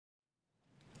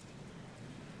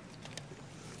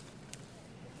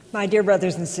My dear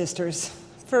brothers and sisters,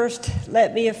 first,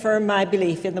 let me affirm my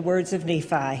belief in the words of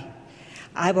Nephi.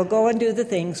 I will go and do the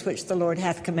things which the Lord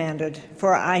hath commanded,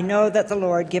 for I know that the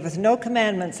Lord giveth no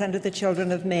commandments unto the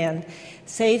children of men,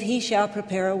 save he shall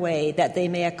prepare a way, that they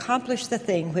may accomplish the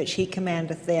thing which he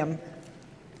commandeth them.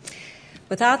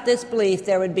 Without this belief,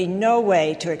 there would be no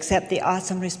way to accept the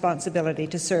awesome responsibility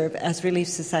to serve as Relief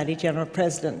Society General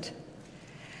President.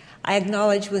 I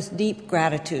acknowledge with deep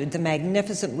gratitude the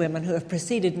magnificent women who have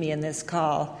preceded me in this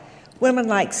call, women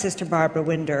like Sister Barbara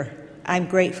Winder. I'm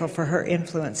grateful for her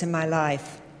influence in my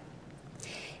life.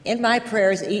 In my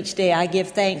prayers each day, I give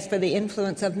thanks for the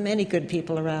influence of many good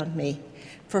people around me,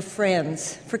 for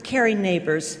friends, for caring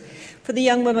neighbors, for the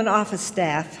young women office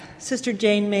staff, Sister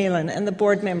Jane Malin, and the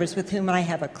board members with whom I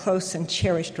have a close and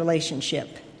cherished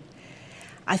relationship.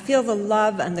 I feel the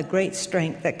love and the great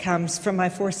strength that comes from my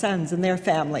 4 sons and their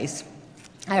families.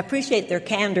 I appreciate their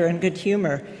candor and good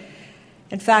humor.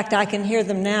 In fact, I can hear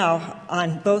them now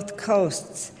on both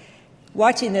coasts,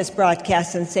 watching this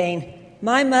broadcast and saying,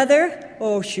 "My mother?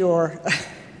 Oh, sure."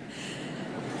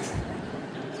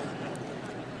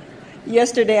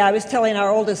 Yesterday, I was telling our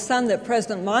oldest son that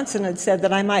President Monson had said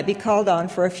that I might be called on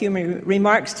for a few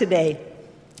remarks today.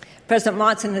 President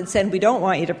Monson had said, "We don't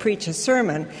want you to preach a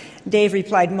sermon." Dave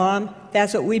replied, "Mom,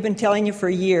 that's what we've been telling you for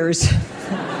years."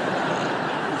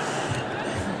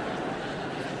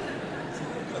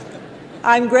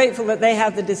 I'm grateful that they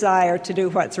have the desire to do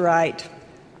what's right.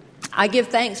 I give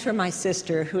thanks for my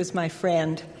sister, who is my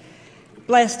friend.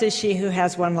 Blessed is she who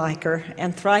has one like her,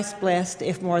 and thrice blessed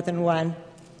if more than one.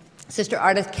 Sister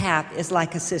Ardith Kapp is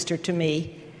like a sister to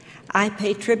me. I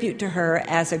pay tribute to her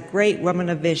as a great woman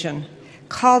of vision,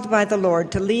 called by the Lord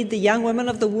to lead the young women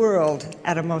of the world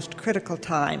at a most critical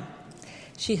time.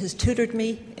 She has tutored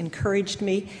me, encouraged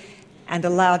me, and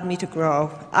allowed me to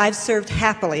grow. I've served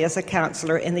happily as a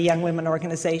counselor in the Young Women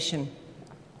organization.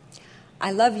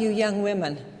 I love you, young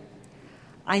women.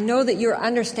 I know that you're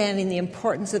understanding the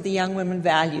importance of the young women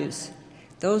values,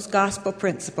 those gospel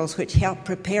principles which help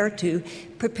prepare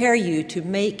you to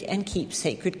make and keep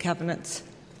sacred covenants.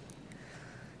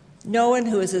 No one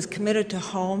who is as committed to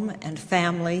home and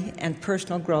family and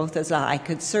personal growth as I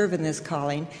could serve in this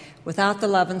calling without the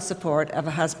love and support of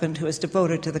a husband who is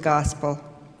devoted to the gospel.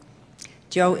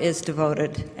 Joe is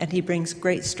devoted, and he brings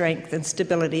great strength and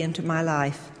stability into my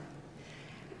life.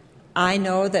 I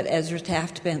know that Ezra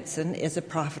Taft Benson is a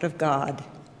prophet of God.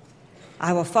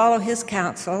 I will follow his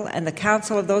counsel and the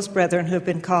counsel of those brethren who have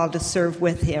been called to serve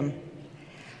with him.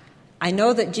 I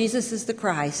know that Jesus is the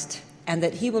Christ, and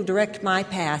that he will direct my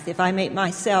path if I make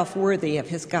myself worthy of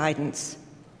his guidance.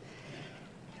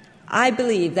 I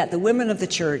believe that the women of the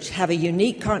church have a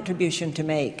unique contribution to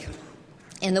make.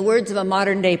 In the words of a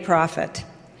modern-day prophet,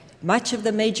 much of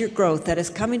the major growth that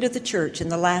is coming to the church in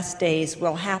the last days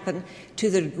will happen to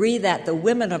the degree that the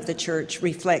women of the church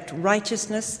reflect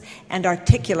righteousness and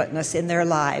articulateness in their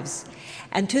lives,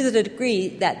 and to the degree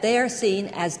that they are seen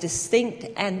as distinct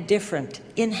and different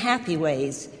in happy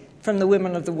ways from the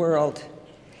women of the world.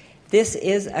 This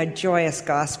is a joyous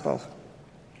gospel.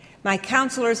 My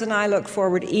counselors and I look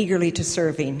forward eagerly to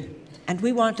serving, and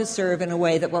we want to serve in a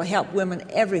way that will help women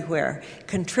everywhere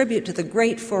contribute to the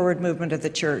great forward movement of the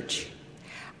church.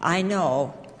 I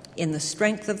know, in the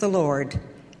strength of the Lord,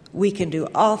 we can do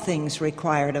all things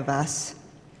required of us.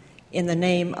 In the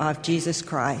name of Jesus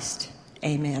Christ,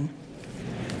 amen.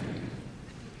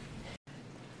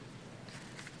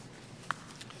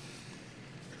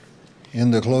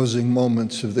 In the closing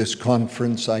moments of this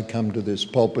conference, I come to this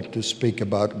pulpit to speak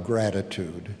about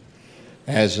gratitude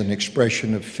as an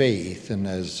expression of faith and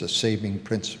as a saving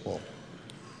principle.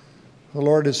 The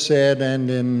Lord has said, "And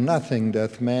in nothing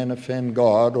doth man offend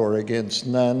God, or against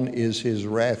none is his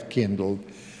wrath kindled,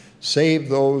 save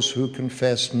those who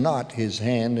confess not his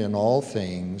hand in all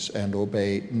things and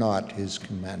obey not his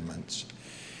commandments."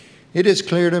 It is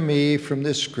clear to me from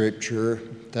this scripture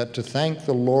that to thank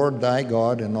the Lord thy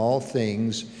God in all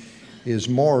things is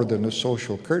more than a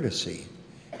social courtesy.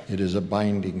 It is a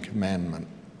binding commandment.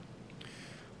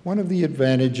 One of the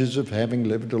advantages of having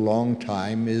lived a long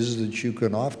time is that you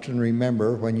can often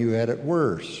remember when you had it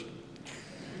worse.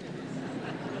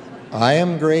 I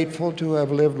am grateful to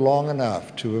have lived long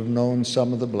enough to have known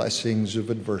some of the blessings of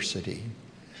adversity.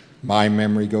 My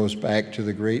memory goes back to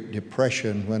the Great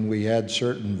Depression when we had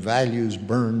certain values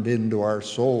burned into our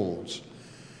souls.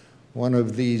 One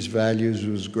of these values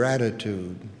was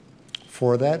gratitude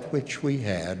for that which we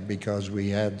had because we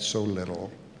had so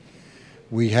little.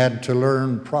 We had to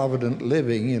learn provident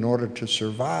living in order to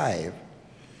survive,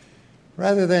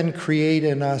 rather than create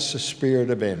in us a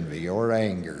spirit of envy or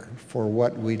anger for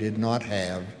what we did not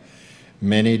have.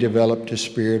 Many developed a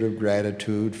spirit of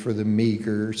gratitude for the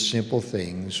meager, simple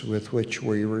things with which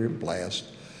we were blessed,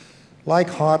 like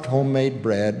hot homemade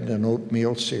bread and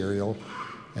oatmeal cereal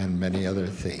and many other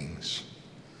things.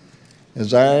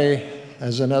 As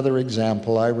another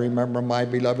example, I remember my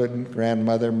beloved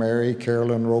grandmother, Mary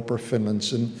Carolyn Roper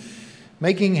Finlinson,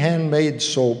 making handmade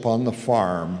soap on the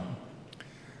farm.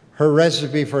 Her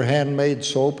recipe for handmade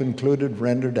soap included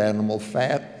rendered animal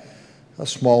fat, a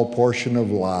small portion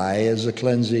of lye as a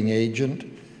cleansing agent,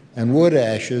 and wood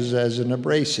ashes as an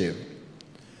abrasive.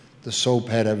 The soap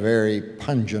had a very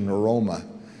pungent aroma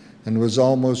and was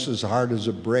almost as hard as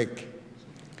a brick.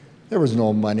 There was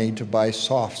no money to buy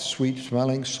soft,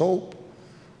 sweet-smelling soap.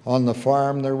 On the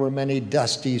farm, there were many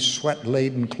dusty,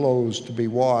 sweat-laden clothes to be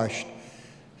washed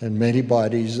and many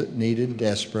bodies that needed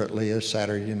desperately a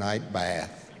Saturday night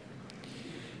bath.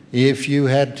 If you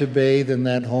had to bathe in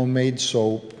that homemade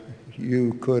soap,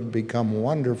 you could become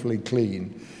wonderfully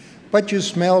clean, but you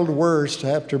smelled worse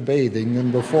after bathing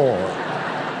than before.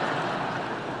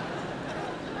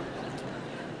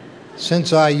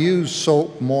 Since I use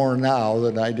soap more now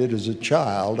than I did as a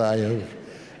child, I have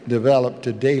developed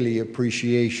a daily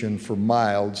appreciation for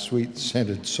mild,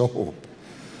 sweet-scented soap.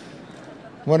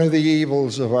 One of the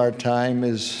evils of our time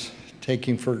is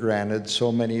taking for granted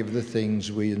so many of the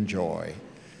things we enjoy.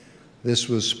 This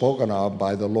was spoken of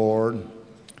by the Lord.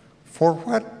 For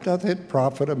what doth it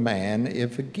profit a man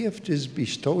if a gift is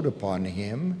bestowed upon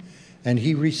him, and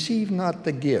he receive not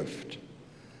the gift?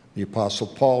 The Apostle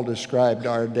Paul described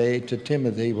our day to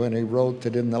Timothy when he wrote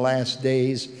that in the last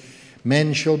days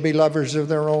men shall be lovers of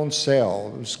their own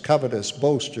selves, covetous,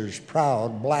 boasters,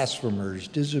 proud, blasphemers,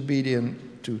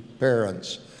 disobedient to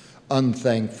parents,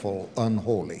 unthankful,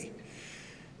 unholy.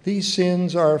 These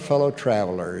sins are fellow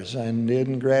travelers, and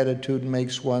ingratitude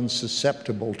makes one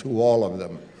susceptible to all of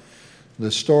them.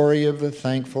 The story of the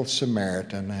thankful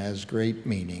Samaritan has great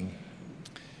meaning.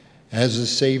 As the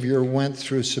Savior went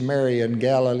through Samaria and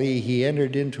Galilee, he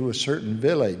entered into a certain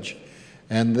village,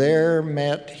 and there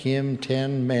met him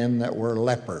 10 men that were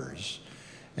lepers,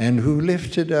 and who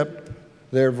lifted up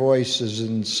their voices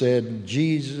and said,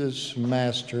 Jesus,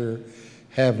 Master,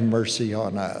 have mercy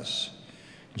on us.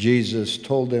 Jesus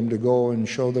told them to go and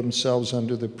show themselves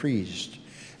unto the priest.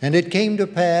 And it came to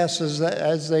pass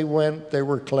as they went, they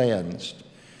were cleansed.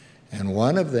 And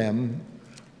one of them,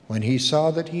 when he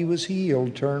saw that he was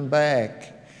healed, turned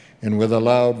back, and with a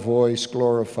loud voice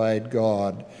glorified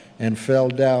God, and fell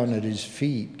down at his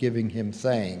feet, giving him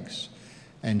thanks.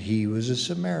 And he was a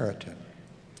Samaritan.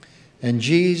 And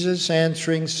Jesus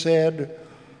answering said,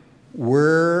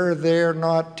 Were there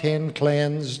not 10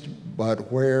 cleansed?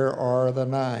 But where are the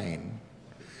 9?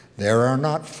 There are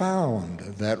not found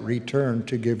that return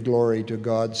to give glory to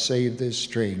God, save this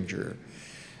stranger.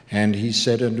 And he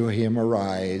said unto him,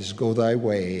 Arise, go thy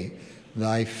way,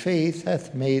 thy faith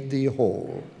hath made thee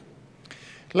whole.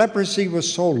 Leprosy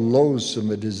was so loathsome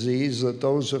a disease that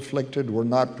those afflicted were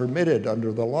not permitted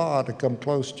under the law to come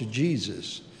close to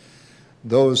Jesus.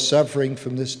 Those suffering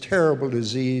from this terrible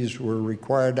disease were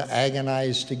required to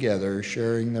agonize together,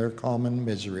 sharing their common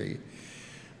misery.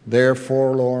 Their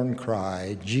forlorn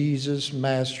cry, Jesus,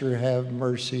 Master, have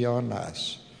mercy on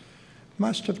us,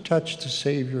 must have touched the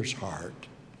Savior's heart.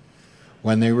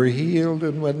 When they were healed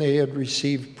and when they had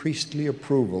received priestly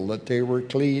approval that they were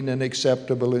clean and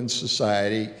acceptable in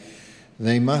society,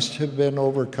 they must have been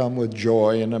overcome with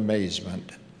joy and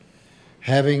amazement.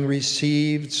 Having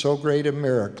received so great a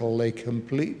miracle, they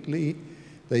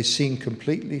seemed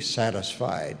completely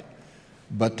satisfied,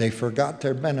 but they forgot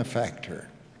their benefactor.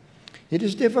 It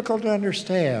is difficult to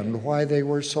understand why they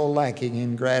were so lacking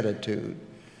in gratitude.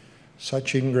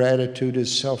 Such ingratitude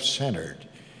is self-centered.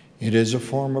 It is a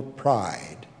form of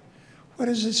pride. What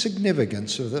is the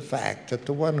significance of the fact that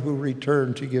the one who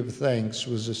returned to give thanks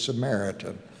was a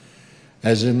Samaritan?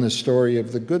 As in the story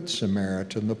of the Good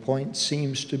Samaritan, the point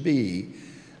seems to be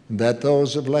that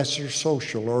those of lesser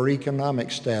social or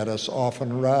economic status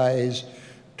often rise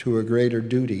to a greater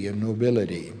duty and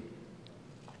nobility.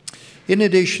 In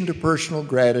addition to personal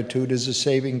gratitude as a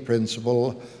saving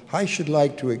principle, I should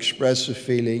like to express a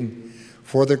feeling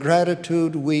for the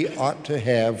gratitude we ought to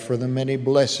have for the many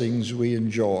blessings we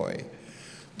enjoy.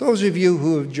 Those of you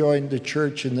who have joined the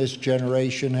church in this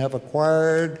generation have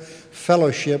acquired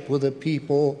fellowship with a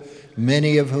people,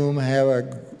 many of whom have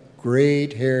a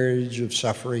great heritage of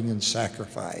suffering and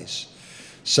sacrifice.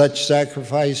 Such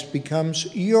sacrifice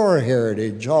becomes your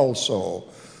heritage also,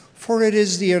 for it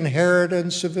is the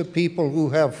inheritance of a people who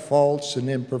have faults and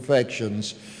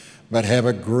imperfections, but have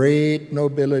a great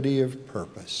nobility of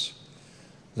purpose.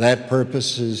 That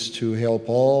purpose is to help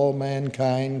all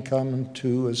mankind come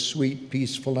to a sweet,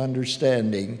 peaceful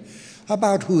understanding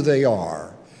about who they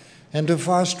are, and to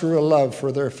foster a love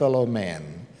for their fellow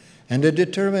men, and a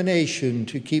determination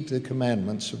to keep the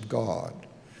commandments of God.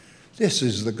 This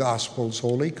is the gospel's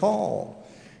holy call.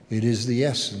 It is the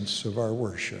essence of our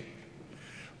worship.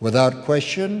 Without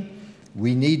question,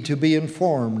 we need to be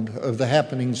informed of the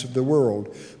happenings of the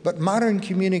world, but modern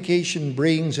communication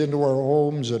brings into our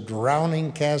homes a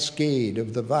drowning cascade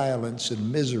of the violence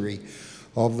and misery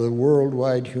of the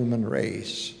worldwide human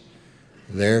race.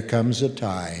 There comes a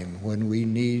time when we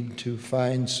need to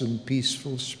find some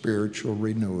peaceful spiritual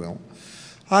renewal.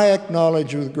 I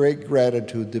acknowledge with great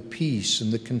gratitude the peace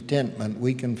and the contentment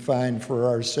we can find for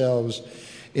ourselves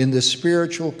in the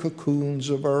spiritual cocoons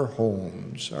of our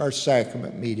homes, our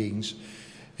sacrament meetings,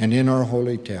 and in our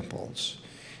holy temples.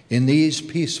 In these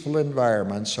peaceful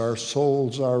environments, our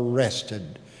souls are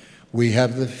rested. We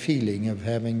have the feeling of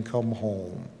having come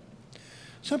home.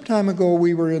 Some time ago,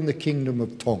 we were in the kingdom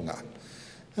of Tonga.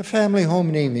 A family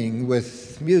home naming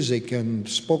with music and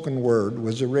spoken word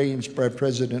was arranged by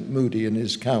President Moody and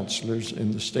his counselors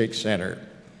in the Stake Center.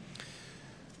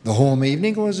 The home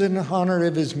evening was in honor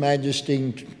of His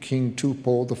Majesty King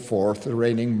Tupou IV, the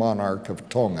reigning monarch of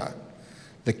Tonga.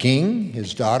 The king,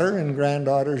 his daughter, and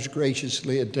granddaughters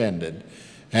graciously attended,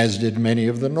 as did many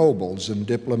of the nobles and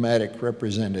diplomatic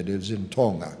representatives in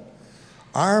Tonga.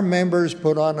 Our members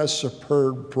put on a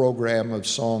superb program of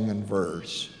song and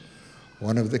verse.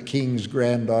 One of the king's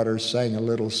granddaughters sang a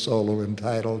little solo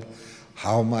entitled,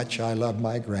 "How Much I Love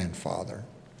My Grandfather."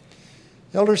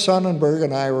 Elder Sonnenberg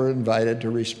and I were invited to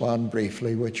respond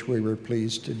briefly, which we were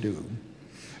pleased to do.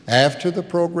 After the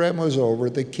program was over,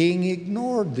 the king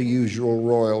ignored the usual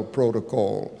royal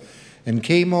protocol and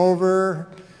came over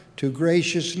to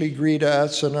graciously greet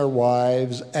us and our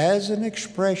wives as an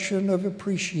expression of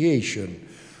appreciation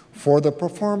for the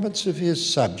performance of his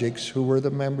subjects who were the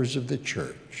members of the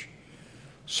church.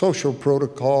 Social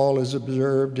protocol is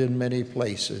observed in many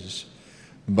places,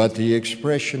 but the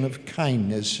expression of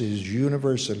kindness is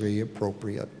universally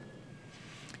appropriate.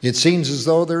 It seems as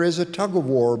though there is a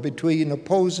tug-of-war between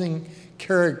opposing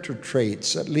character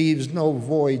traits that leaves no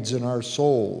voids in our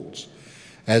souls.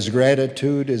 As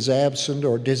gratitude is absent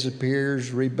or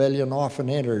disappears, rebellion often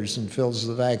enters and fills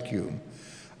the vacuum.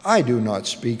 I do not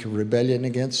speak of rebellion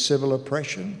against civil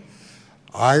oppression.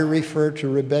 I refer to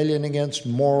rebellion against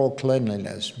moral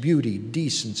cleanliness, beauty,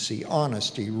 decency,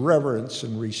 honesty, reverence,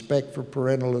 and respect for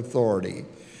parental authority.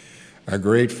 A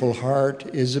grateful heart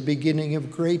is a beginning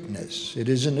of greatness. It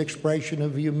is an expression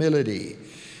of humility.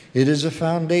 It is a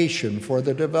foundation for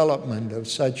the development of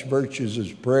such virtues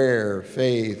as prayer,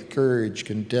 faith, courage,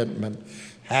 contentment,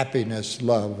 happiness,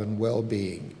 love, and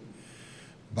well-being.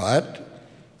 But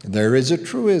there is a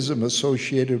truism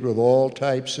associated with all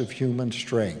types of human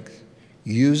strength.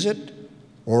 Use it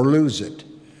or lose it.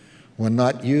 When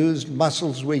not used,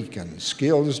 muscles weaken,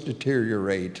 skills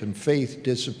deteriorate, and faith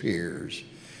disappears.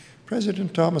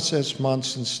 President Thomas S.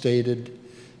 Monson stated,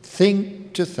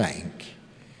 "Think to thank."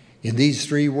 In these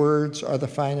three words are the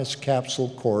finest capsule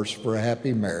course for a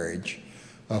happy marriage,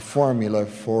 a formula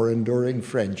for enduring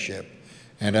friendship,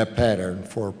 and a pattern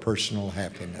for personal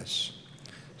happiness.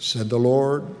 Said the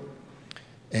Lord,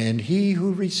 "And he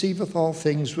who receiveth all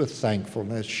things with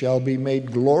thankfulness shall be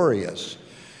made glorious,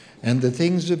 and the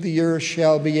things of the earth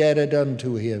shall be added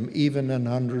unto him, even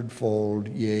 100-fold,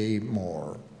 yea,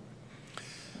 more."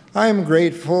 I am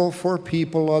grateful for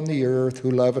people on the earth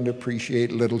who love and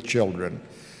appreciate little children.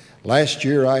 Last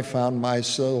year, I found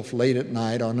myself late at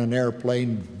night on an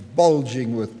airplane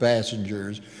bulging with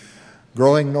passengers,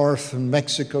 going north from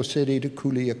Mexico City to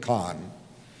Culiacan.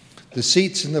 The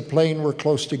seats in the plane were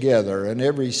close together, and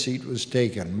every seat was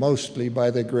taken, mostly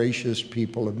by the gracious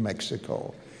people of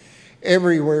Mexico.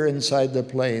 Everywhere inside the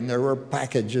plane, there were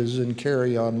packages and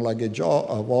carry-on luggage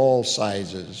of all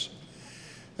sizes.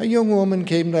 A young woman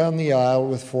came down the aisle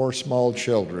with 4 small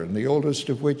children, the oldest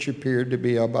of which appeared to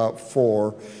be about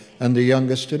 4, and the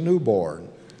youngest a newborn.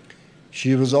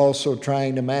 She was also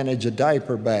trying to manage a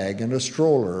diaper bag and a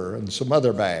stroller and some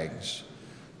other bags.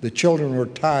 The children were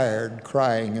tired,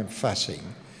 crying, and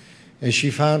fussing. As she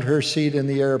found her seat in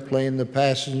the airplane, the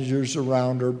passengers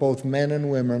around her, both men and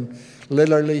women,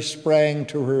 literally sprang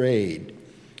to her aid.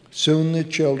 Soon the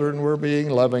children were being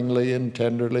lovingly and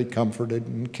tenderly comforted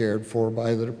and cared for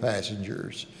by their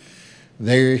passengers.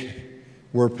 They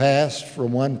were passed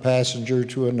from one passenger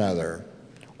to another,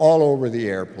 all over the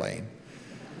airplane.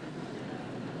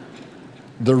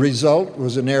 The result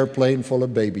was an airplane full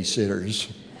of babysitters.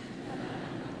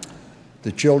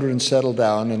 The children settled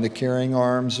down in the caring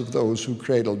arms of those who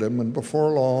cradled them, and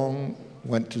before long,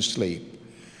 went to sleep.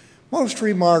 Most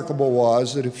remarkable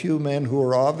was that a few men who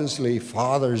were obviously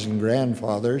fathers and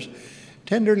grandfathers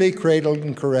tenderly cradled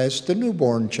and caressed the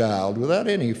newborn child without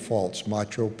any false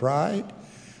macho pride.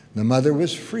 The mother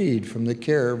was freed from the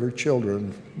care of her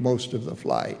children most of the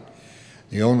flight.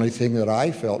 The only thing that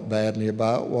I felt badly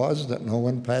about was that no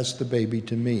one passed the baby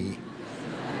to me.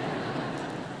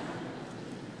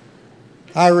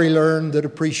 I relearned that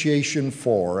appreciation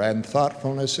for and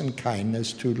thoughtfulness and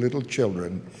kindness to little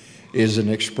children is an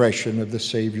expression of the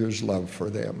Savior's love for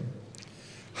them.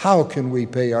 How can we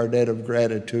pay our debt of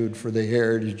gratitude for the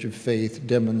heritage of faith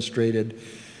demonstrated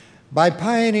by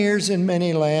pioneers in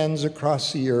many lands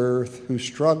across the earth who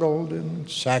struggled and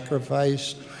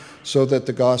sacrificed so that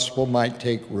the gospel might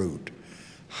take root?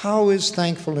 How is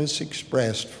thankfulness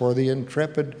expressed for the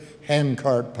intrepid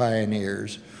handcart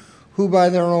pioneers who by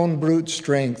their own brute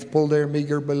strength pulled their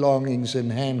meager belongings in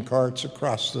handcarts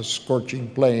across the scorching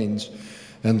plains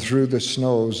and through the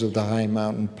snows of the high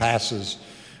mountain passes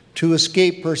to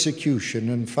escape persecution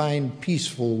and find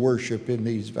peaceful worship in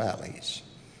these valleys?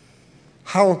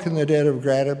 How can the debt of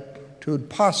gratitude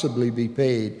possibly be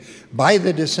paid by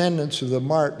the descendants of the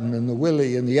Martin and the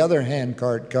Willie and the other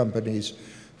handcart companies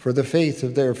for the faith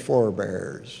of their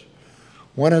forebears?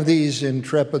 One of these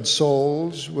intrepid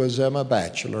souls was Emma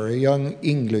Batchelor, a young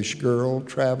English girl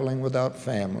traveling without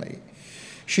family.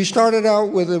 She started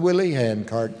out with the Willie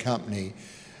Handcart Company,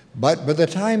 but by the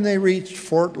time they reached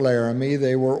Fort Laramie,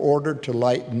 they were ordered to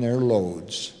lighten their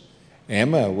loads.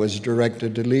 Emma was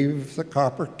directed to leave the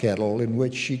copper kettle in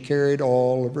which she carried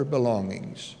all of her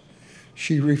belongings.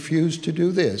 She refused to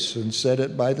do this and set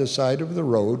it by the side of the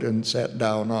road and sat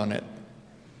down on it.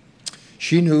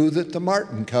 She knew that the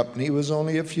Martin Company was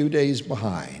only a few days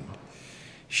behind.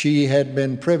 She had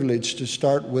been privileged to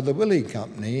start with the Willie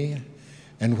Company,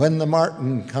 and when the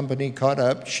Martin Company caught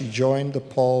up, she joined the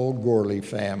Paul Gorley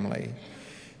family.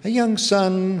 A young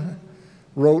son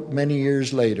wrote many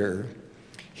years later,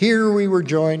 "Here we were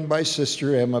joined by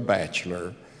Sister Emma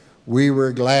Batchelor. We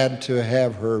were glad to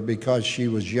have her because she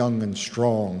was young and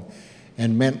strong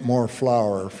and meant more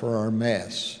flour for our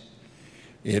mess.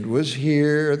 It was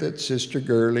here that Sister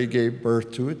Gurley gave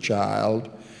birth to a child,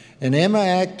 and Emma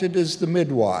acted as the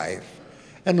midwife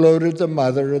and loaded the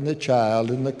mother and the child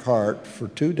in the cart for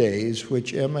 2 days,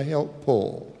 which Emma helped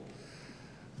pull.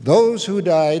 Those who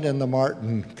died in the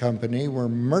Martin Company were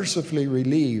mercifully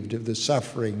relieved of the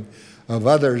suffering of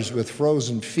others with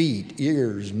frozen feet,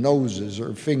 ears, noses,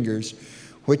 or fingers,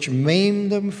 which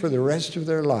maimed them for the rest of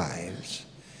their lives.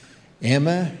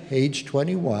 Emma, age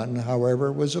 21,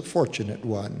 however, was a fortunate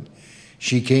one.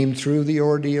 She came through the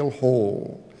ordeal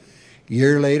whole. A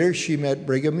year later, she met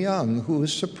Brigham Young, who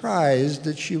was surprised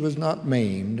that she was not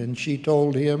maimed, and she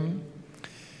told him,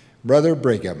 "Brother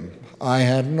Brigham, I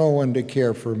had no one to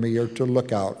care for me or to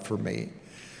look out for me,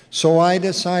 so I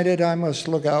decided I must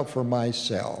look out for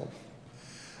myself.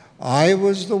 I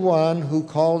was the one who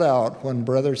called out when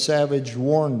Brother Savage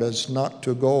warned us not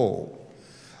to go.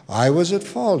 I was at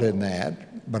fault in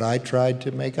that, but I tried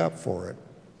to make up for it.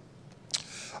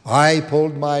 I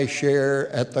pulled my share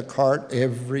at the cart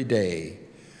every day.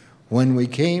 When we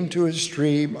came to a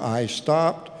stream, I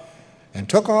stopped and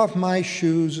took off my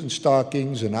shoes and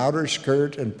stockings and outer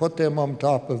skirt and put them on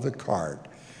top of the cart.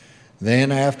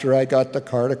 Then after I got the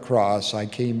cart across, I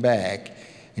came back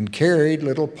and carried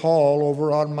little Paul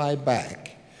over on my back.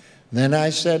 Then I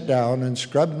sat down and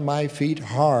scrubbed my feet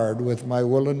hard with my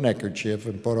woolen neckerchief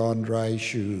and put on dry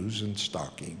shoes and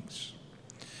stockings."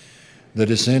 The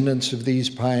descendants of these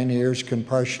pioneers can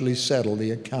partially settle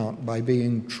the account by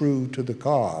being true to the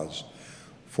cause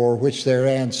for which their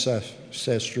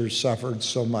ancestors suffered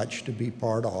so much to be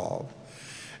part of.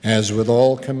 As with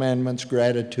all commandments,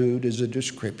 gratitude is a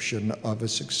description of a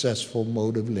successful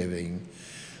mode of living.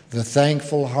 The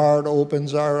thankful heart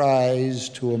opens our eyes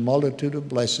to a multitude of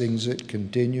blessings that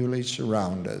continually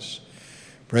surround us.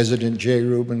 President J.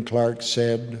 Reuben Clark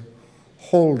said,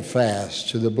 "Hold fast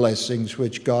to the blessings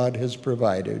which God has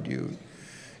provided you.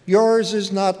 Yours is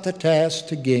not the task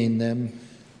to gain them.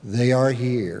 They are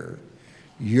here.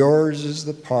 Yours is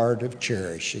the part of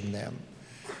cherishing them."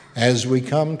 As we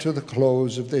come to the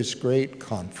close of this great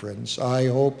conference, I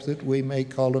hope that we may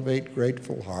cultivate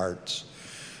grateful hearts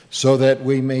so that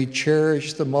we may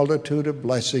cherish the multitude of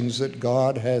blessings that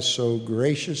God has so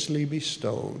graciously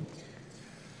bestowed.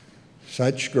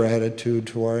 Such gratitude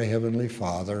to our Heavenly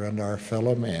Father and our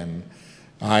fellow men,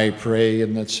 I pray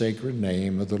in the sacred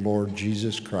name of the Lord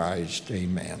Jesus Christ.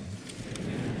 Amen.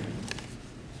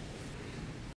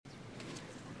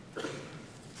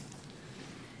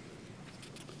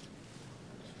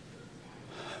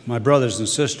 My brothers and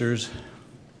sisters,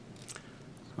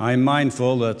 I'm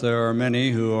mindful that there are many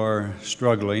who are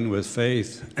struggling with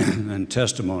faith and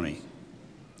testimony.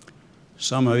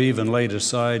 Some have even laid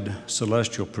aside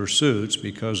celestial pursuits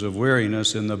because of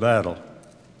weariness in the battle.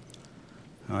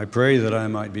 I pray that I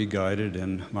might be guided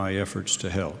in my efforts to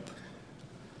help.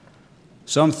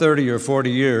 Some 30 or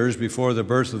 40 years before the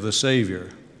birth of the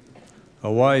Savior,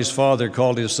 a wise father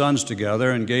called his sons together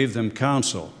and gave them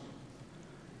counsel.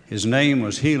 His name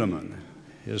was Helaman.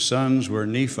 His sons were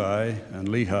Nephi and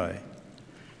Lehi.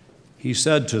 He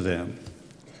said to them,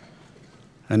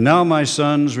 "And now, my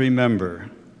sons,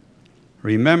 remember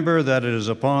that it is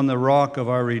upon the rock of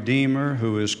our Redeemer,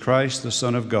 who is Christ the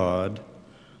Son of God,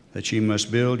 that ye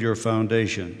must build your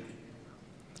foundation.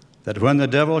 That when the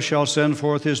devil shall send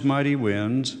forth his mighty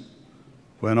winds,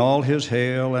 when all his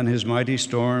hail and his mighty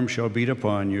storm shall beat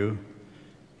upon you,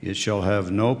 it shall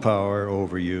have no power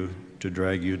over you to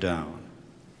drag you down."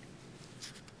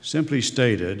 Simply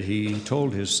stated, he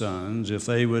told his sons if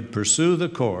they would pursue the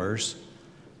course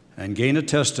and gain a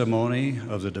testimony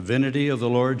of the divinity of the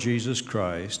Lord Jesus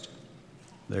Christ,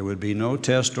 there would be no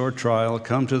test or trial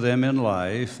come to them in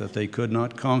life that they could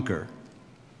not conquer.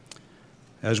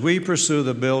 As we pursue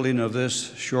the building of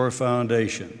this sure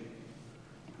foundation,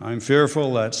 I'm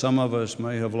fearful that some of us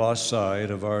may have lost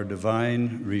sight of our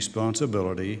divine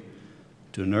responsibility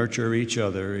to nurture each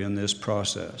other in this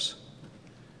process.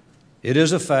 It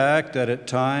is a fact that at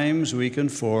times we can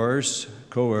force,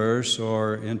 coerce,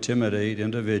 or intimidate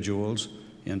individuals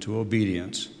into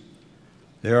obedience.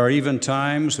 There are even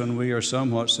times when we are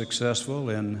somewhat successful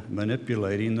in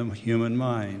manipulating the human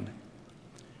mind.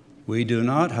 We do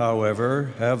not,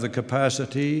 however, have the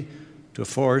capacity to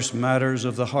force matters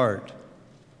of the heart.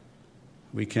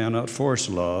 We cannot force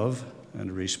love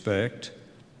and respect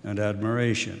and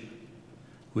admiration.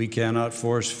 We cannot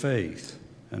force faith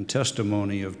and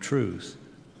testimony of truth.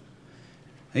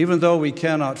 Even though we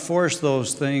cannot force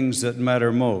those things that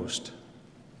matter most,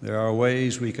 there are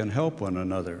ways we can help one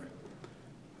another.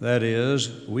 That is,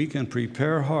 we can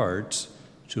prepare hearts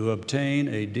to obtain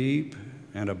a deep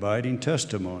and abiding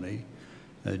testimony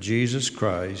that Jesus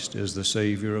Christ is the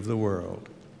Savior of the world.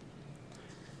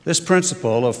 This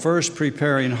principle of first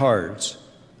preparing hearts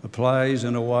applies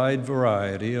in a wide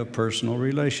variety of personal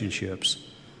relationships,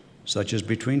 such as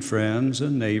between friends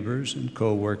and neighbors and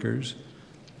co-workers,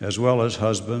 as well as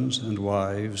husbands and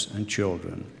wives and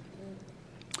children.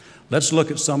 Let's look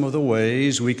at some of the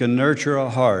ways we can nurture a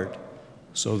heart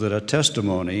so that a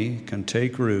testimony can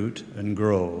take root and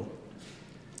grow.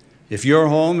 If your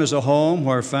home is a home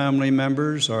where family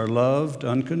members are loved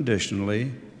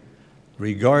unconditionally,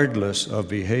 regardless of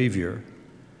behavior,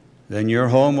 then your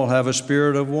home will have a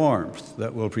spirit of warmth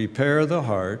that will prepare the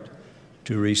heart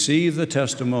to receive the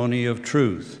testimony of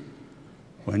truth.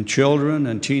 When children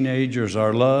and teenagers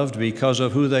are loved because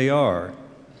of who they are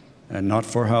and not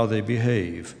for how they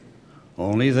behave,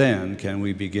 only then can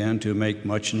we begin to make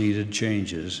much-needed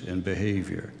changes in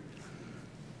behavior.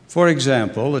 For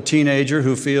example, a teenager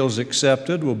who feels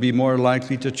accepted will be more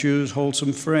likely to choose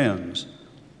wholesome friends.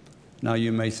 Now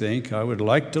you may think, I would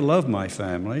like to love my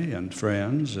family and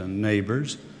friends and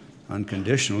neighbors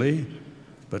unconditionally,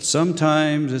 but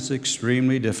sometimes it's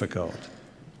extremely difficult.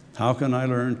 How can I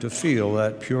learn to feel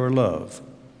that pure love?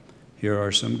 Here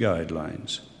are some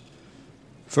guidelines.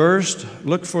 First,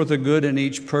 look for the good in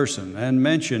each person and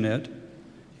mention it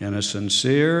in a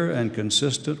sincere and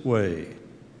consistent way.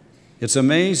 It's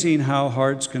amazing how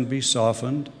hearts can be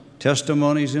softened,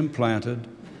 testimonies implanted,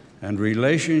 and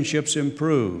relationships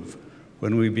improve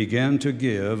when we begin to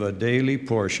give a daily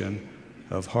portion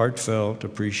of heartfelt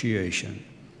appreciation.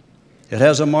 It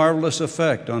has a marvelous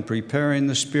effect on preparing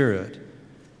the spirit.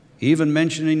 Even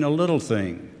mentioning a little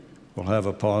thing will have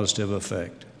a positive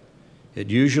effect. It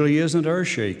usually isn't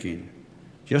earth-shaking,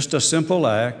 just a simple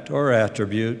act or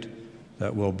attribute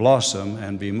that will blossom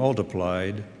and be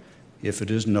multiplied if it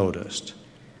is noticed.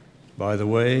 By the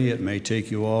way, it may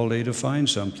take you all day to find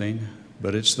something,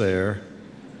 but it's there.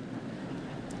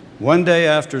 One day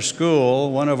after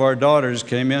school, one of our daughters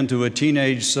came into a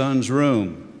teenage son's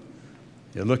room.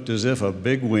 It looked as if a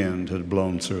big wind had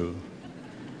blown through.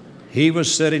 He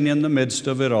was sitting in the midst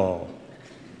of it all.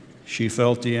 She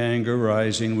felt the anger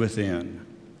rising within,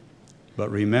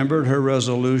 but remembered her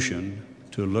resolution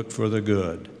to look for the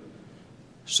good.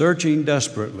 Searching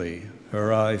desperately,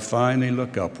 her eye finally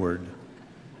looked upward.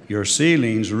 "Your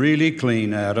ceiling's really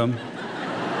clean, Adam."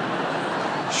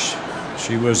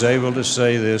 She was able to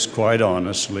say this quite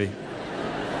honestly.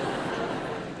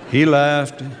 He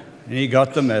laughed, and he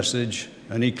got the message,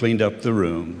 and he cleaned up the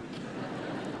room.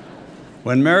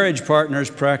 When marriage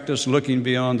partners practice looking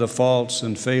beyond the faults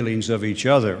and failings of each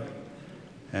other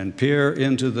and peer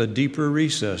into the deeper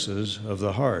recesses of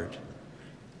the heart,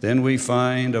 then we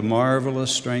find a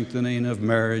marvelous strengthening of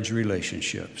marriage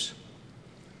relationships.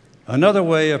 Another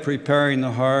way of preparing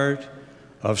the heart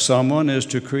of someone is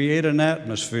to create an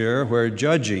atmosphere where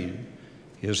judging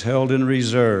is held in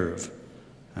reserve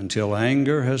until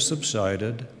anger has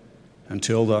subsided,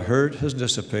 until the hurt has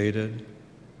dissipated,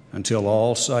 until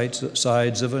all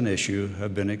sides of an issue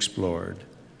have been explored.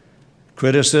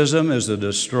 Criticism is the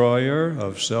destroyer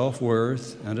of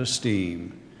self-worth and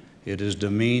esteem. It is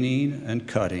demeaning and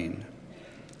cutting.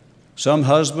 Some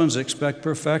husbands expect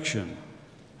perfection,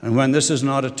 and when this is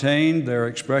not attained, their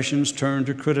expressions turn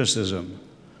to criticism.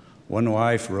 One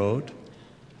wife wrote,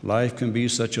 "Life can be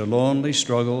such a lonely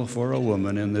struggle for a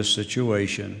woman in this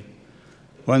situation,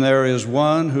 when there is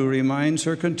one who reminds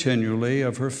her continually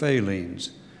of her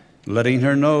failings, letting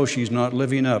her know she's not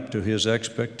living up to his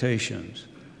expectations.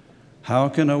 How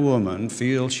can a woman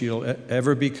feel she'll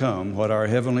ever become what our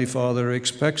Heavenly Father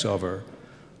expects of her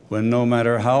when no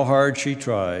matter how hard she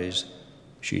tries,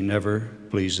 she never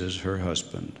pleases her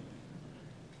husband?"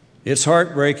 It's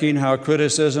heartbreaking how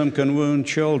criticism can wound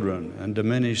children and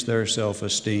diminish their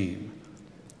self-esteem.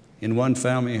 In one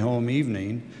family home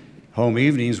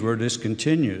evenings were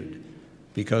discontinued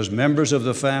because members of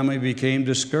the family became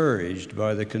discouraged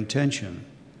by the contention.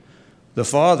 The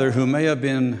father, who may have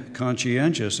been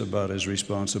conscientious about his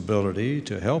responsibility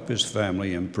to help his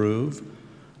family improve,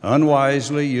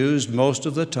 unwisely used most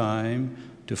of the time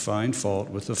to find fault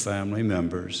with the family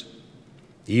members.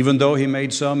 Even though he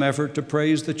made some effort to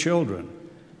praise the children,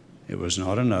 it was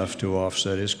not enough to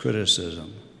offset his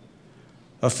criticism.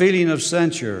 A feeling of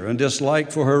censure and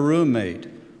dislike for her roommate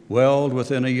welled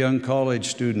within a young college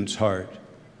student's heart.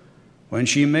 When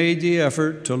she made the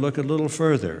effort to look a little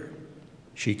further,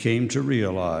 she came to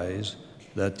realize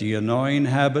that the annoying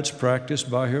habits practiced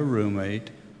by her roommate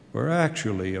were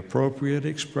actually appropriate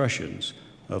expressions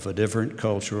of a different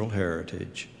cultural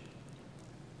heritage.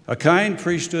 A kind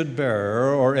priesthood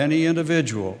bearer or any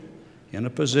individual in a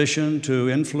position to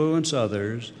influence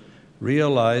others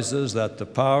realizes that the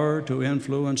power to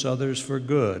influence others for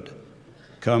good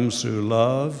comes through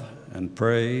love and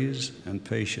praise and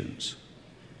patience.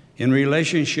 In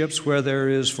relationships where there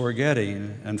is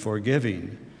forgetting and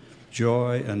forgiving,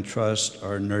 joy and trust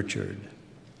are nurtured.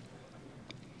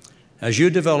 As you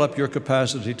develop your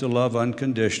capacity to love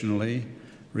unconditionally,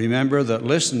 remember that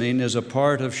listening is a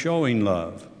part of showing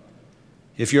love.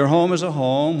 If your home is a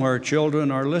home where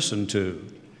children are listened to,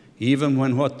 even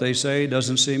when what they say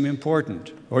doesn't seem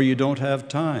important or you don't have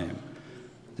time,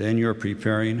 then you're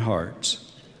preparing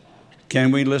hearts.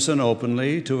 Can we listen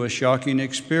openly to a shocking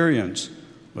experience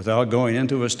without going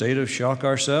into a state of shock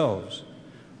ourselves,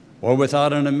 or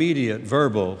without an immediate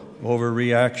verbal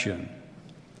overreaction?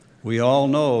 We all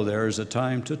know there is a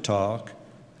time to talk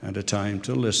and a time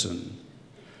to listen.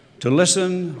 To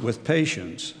listen with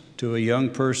patience to a young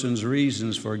person's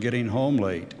reasons for getting home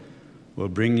late will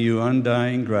bring you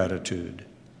undying gratitude.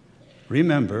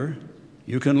 Remember,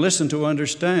 you can listen to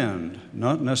understand,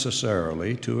 not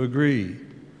necessarily to agree.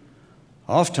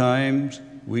 Oftentimes,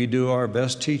 we do our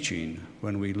best teaching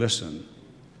when we listen.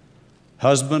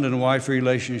 Husband and wife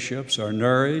relationships are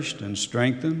nourished and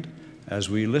strengthened as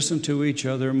we listen to each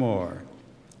other more.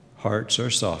 Hearts are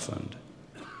softened.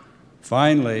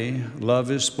 Finally, love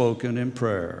is spoken in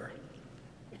prayer.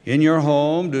 In your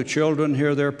home, do children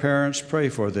hear their parents pray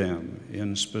for them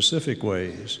in specific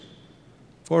ways?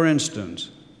 For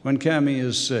instance, when Cammie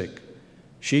is sick,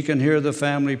 she can hear the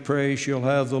family pray she'll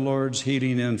have the Lord's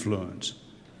healing influence.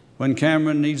 When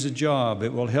Cameron needs a job,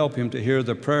 it will help him to hear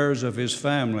the prayers of his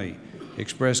family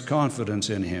express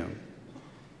confidence in him.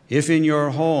 If in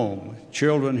your home,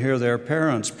 children hear their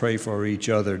parents pray for each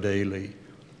other daily,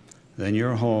 then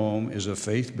your home is a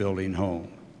faith-building home.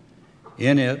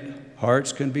 In it,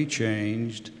 hearts can be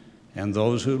changed, and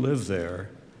those who live there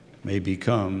may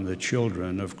become the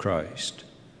children of Christ.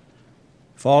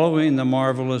 Following the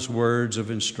marvelous words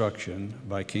of instruction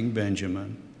by King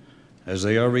Benjamin, as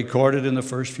they are recorded in the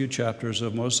first few chapters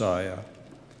of Mosiah,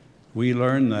 we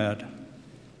learn that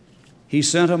he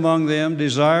sent among them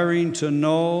desiring to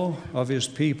know of his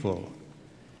people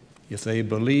if they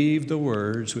believed the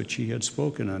words which he had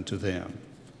spoken unto them.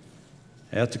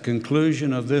 At the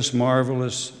conclusion of this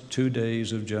marvelous 2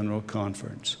 days of General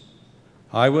Conference,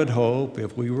 I would hope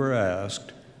if we were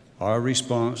asked, our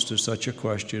response to such a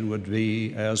question would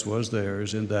be as was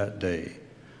theirs in that day.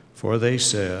 For they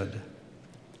said,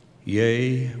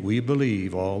 "Yea, we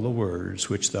believe all the words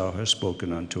which thou hast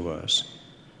spoken unto us.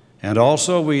 And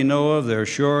also we know of their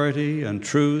surety and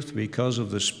truth because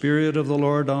of the Spirit of the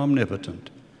Lord omnipotent,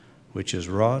 which has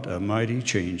wrought a mighty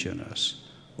change in us."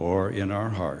 or in our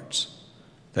hearts,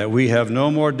 that we have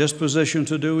no more disposition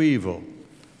to do evil,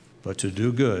 but to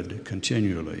do good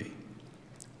continually.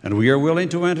 And we are willing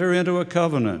to enter into a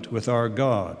covenant with our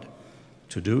God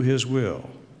to do his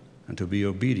will and to be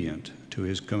obedient to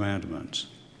his commandments.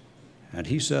 And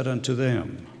he said unto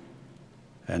them,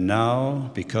 And now,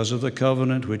 because of the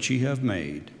covenant which ye have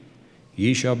made,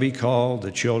 ye shall be called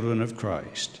the children of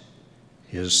Christ,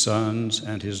 his sons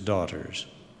and his daughters.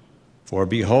 For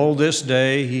behold, this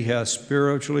day he hath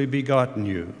spiritually begotten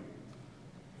you.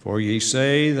 For ye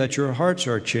say that your hearts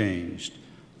are changed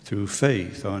through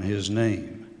faith on his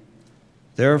name.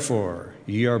 Therefore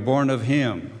ye are born of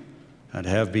him, and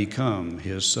have become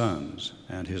his sons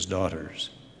and his daughters.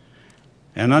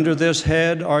 And under this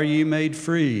head are ye made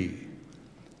free.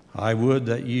 I would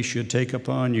that ye should take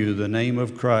upon you the name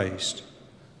of Christ,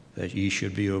 that ye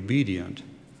should be obedient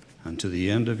unto the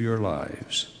end of your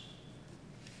lives.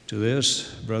 To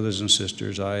this, brothers and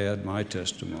sisters, I add my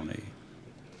testimony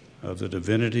of the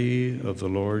divinity of the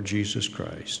Lord Jesus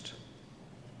Christ.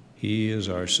 He is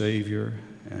our Savior,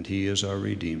 and he is our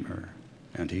Redeemer,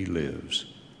 and he lives.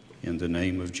 In the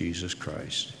name of Jesus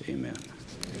Christ, amen.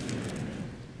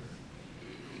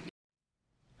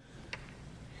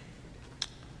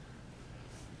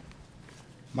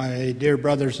 My dear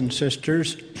brothers and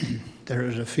sisters, there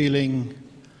is a feeling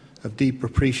of deep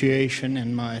appreciation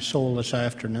in my soul this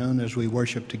afternoon as we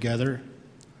worship together.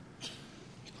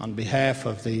 On behalf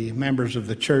of the members of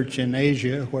the church in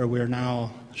Asia, where we're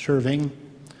now serving,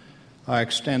 I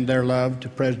extend their love to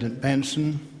President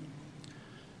Benson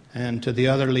and to the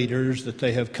other leaders that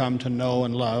they have come to know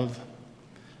and love,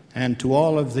 and to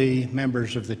all of the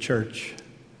members of the church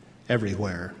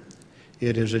everywhere.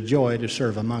 It is a joy to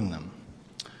serve among them.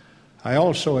 I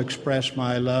also express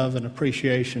my love and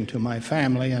appreciation to my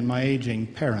family and my aging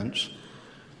parents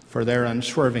for their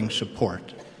unswerving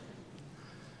support.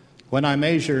 When I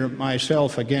measure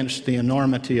myself against the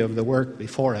enormity of the work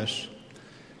before us,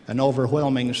 an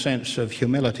overwhelming sense of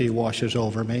humility washes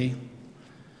over me.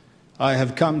 I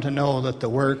have come to know that the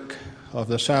work of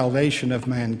the salvation of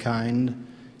mankind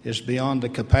is beyond the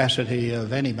capacity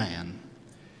of any man.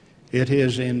 It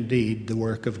is indeed the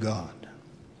work of God.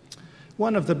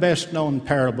 One of the best-known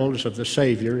parables of the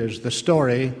Savior is the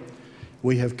story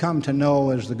we have come to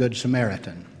know as the Good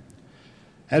Samaritan.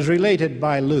 As related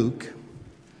by Luke,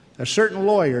 a certain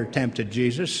lawyer tempted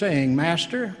Jesus, saying,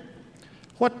 Master,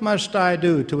 what must I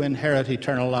do to inherit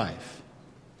eternal life?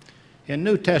 In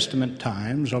New Testament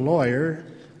times, a lawyer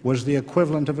was the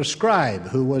equivalent of a scribe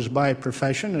who was by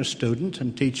profession a student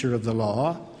and teacher of the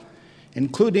law,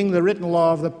 including the written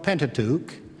law of the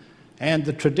Pentateuch and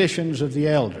the traditions of the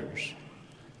elders.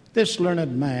 This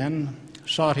learned man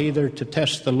sought either to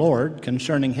test the Lord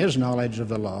concerning his knowledge of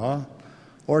the law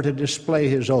or to display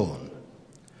his own.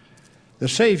 The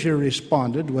Savior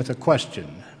responded with a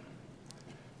question.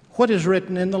 What is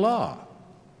written in the law?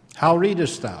 How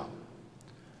readest thou?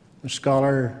 The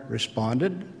scholar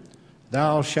responded,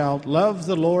 Thou shalt love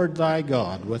the Lord thy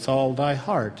God with all thy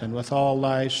heart and with all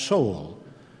thy soul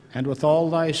and with all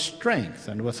thy strength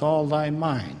and with all thy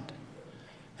mind,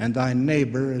 and thy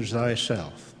neighbor as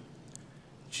thyself.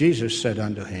 Jesus said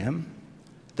unto him,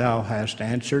 Thou hast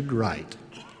answered right.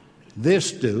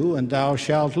 This do, and thou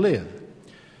shalt live.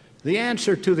 The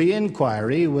answer to the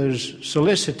inquiry was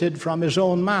solicited from his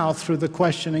own mouth through the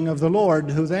questioning of the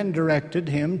Lord, who then directed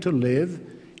him to live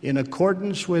in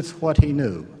accordance with what he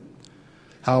knew.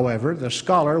 However, the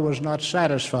scholar was not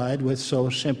satisfied with so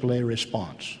simple a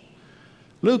response.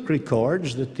 Luke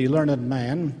records that the learned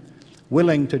man,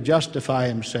 willing to justify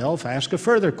himself, asked a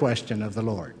further question of the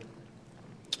Lord.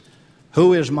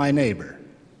 Who is my neighbor?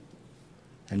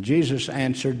 And Jesus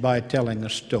answered by telling a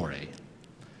story.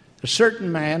 A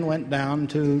certain man went down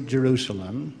to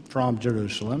Jerusalem, from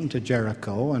Jerusalem to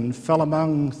Jericho, and fell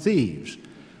among thieves,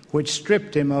 which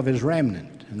stripped him of his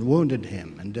raiment, and wounded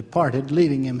him, and departed,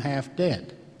 leaving him half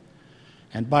dead.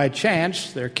 And by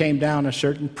chance there came down a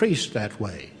certain priest that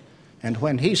way, and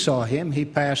when he saw him, he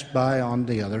passed by on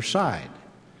the other side.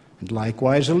 And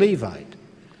likewise a Levite,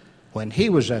 when he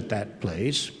was at that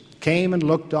place, came and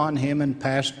looked on him and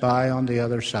passed by on the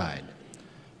other side.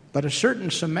 But a certain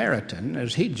Samaritan,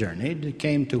 as he journeyed,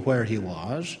 came to where he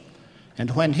was, and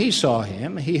when he saw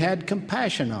him, he had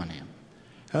compassion on him,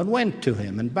 and went to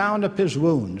him and bound up his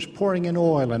wounds, pouring in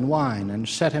oil and wine, and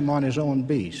set him on his own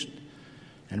beast,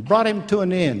 and brought him to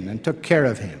an inn, and took care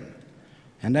of him.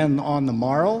 And then on the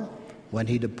morrow, when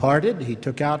he departed, he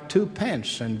took out 2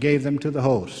 pence, and gave them to the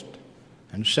host,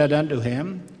 and said unto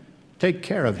him, Take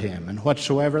care of him, and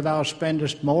whatsoever thou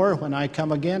spendest more, when I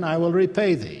come again, I will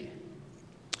repay thee.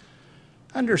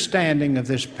 Understanding of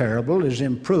this parable is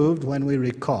improved when we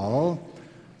recall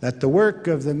that the work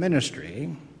of the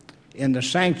ministry in the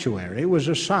sanctuary was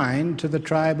assigned to the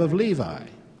tribe of Levi.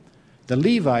 The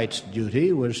Levites'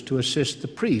 duty was to assist the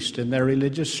priest in their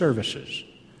religious services.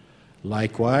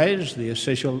 Likewise, the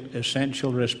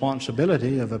essential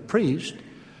responsibility of a priest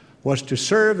was to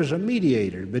serve as a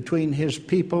mediator between his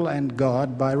people and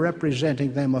God by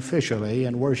representing them officially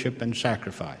in worship and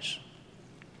sacrifice.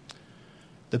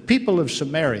 The people of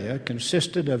Samaria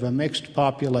consisted of a mixed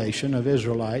population of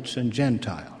Israelites and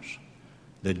Gentiles.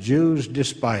 The Jews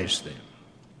despised them.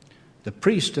 The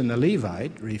priest and the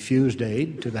Levite refused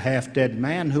aid to the half-dead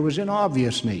man who was in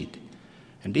obvious need,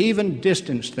 and even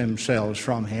distanced themselves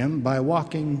from him by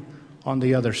walking on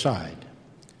the other side.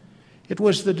 It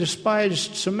was the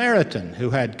despised Samaritan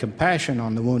who had compassion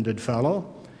on the wounded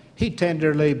fellow. He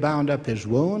tenderly bound up his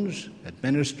wounds,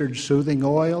 administered soothing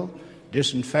oil,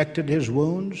 disinfected his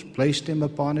wounds, placed him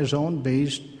upon his own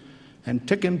beast, and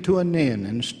took him to an inn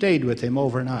and stayed with him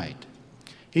overnight.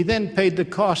 He then paid the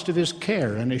cost of his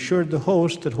care and assured the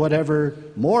host that whatever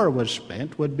more was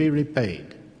spent would be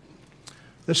repaid.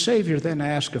 The Savior then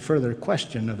asked a further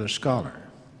question of the scholar.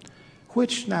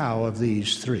 Which now of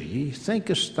these three,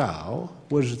 thinkest thou,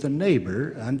 was the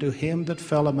neighbor unto him that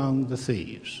fell among the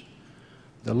thieves?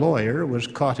 The lawyer was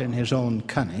caught in his own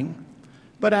cunning,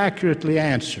 but accurately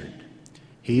answered,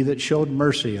 He that showed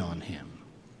mercy on him.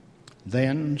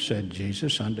 Then said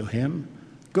Jesus unto him,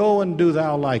 Go and do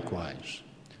thou likewise.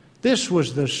 This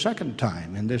was the second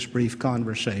time in this brief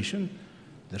conversation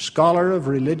the scholar of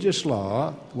religious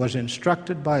law was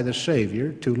instructed by the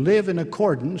Savior to live in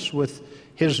accordance with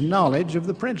his knowledge of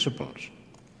the principles.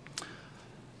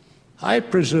 I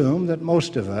presume that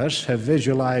most of us have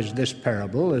visualized this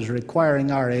parable as requiring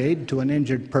our aid to an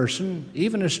injured person,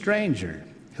 even a stranger,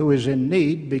 who is in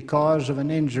need because of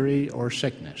an injury or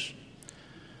sickness.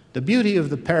 The beauty of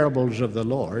the parables of the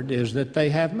Lord is that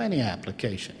they have many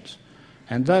applications,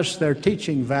 and thus their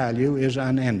teaching value is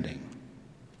unending.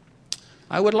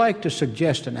 I would like to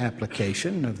suggest an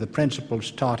application of the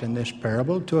principles taught in this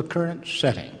parable to a current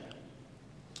setting.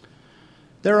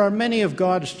 There are many of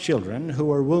God's children who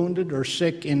are wounded or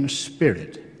sick in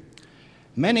spirit.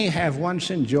 Many have once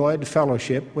enjoyed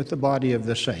fellowship with the body of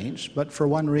the saints, but for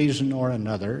one reason or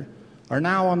another are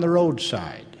now on the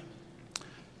roadside.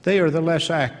 They are the less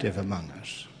active among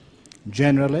us.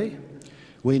 Generally,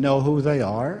 we know who they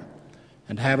are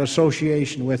and have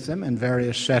association with them in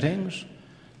various settings,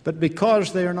 but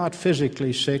because they are not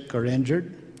physically sick or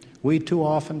injured, we too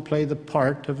often play the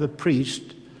part of the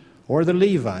priest or the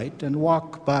Levite and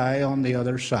walk by on the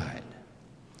other side.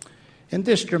 In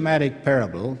this dramatic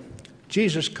parable,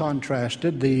 Jesus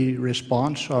contrasted the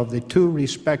response of the two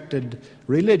respected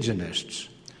religionists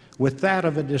with that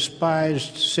of a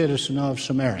despised citizen of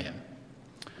Samaria.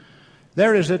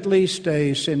 There is at least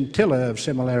a scintilla of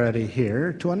similarity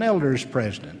here to an elders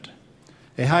president,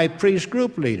 a high priest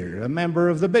group leader, a member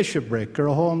of the bishopric or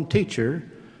a home teacher,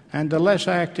 and a less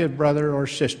active brother or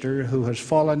sister who has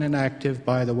fallen inactive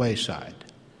by the wayside.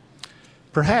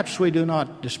 Perhaps we do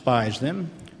not despise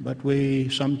them, but we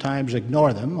sometimes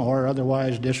ignore them or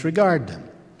otherwise disregard them.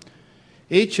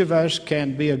 Each of us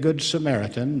can be a good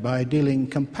Samaritan by dealing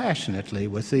compassionately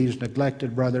with these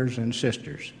neglected brothers and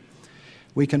sisters.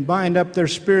 We can bind up their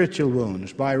spiritual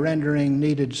wounds by rendering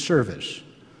needed service,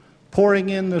 pouring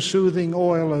in the soothing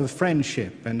oil of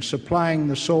friendship and supplying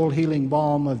the soul-healing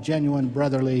balm of genuine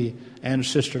brotherly and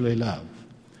sisterly love.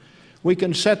 We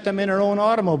can set them in our own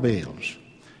automobiles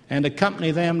and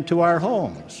accompany them to our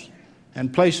homes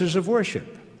and places of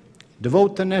worship,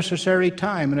 devote the necessary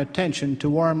time and attention to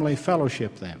warmly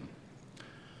fellowship them.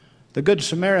 The Good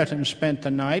Samaritan spent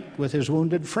the night with his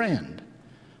wounded friend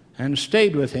and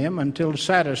stayed with him until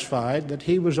satisfied that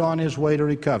he was on his way to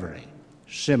recovery.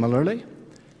 Similarly,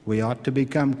 we ought to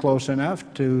become close enough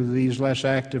to these less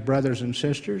active brothers and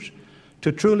sisters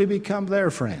to truly become their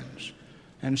friends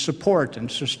and support and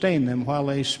sustain them while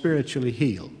they spiritually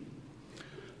heal.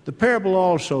 The parable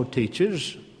also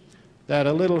teaches that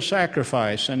a little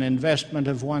sacrifice and investment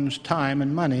of one's time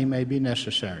and money may be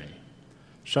necessary.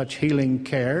 Such healing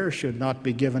care should not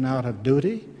be given out of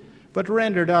duty, but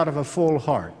rendered out of a full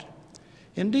heart.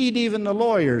 Indeed, even the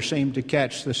lawyer seemed to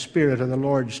catch the spirit of the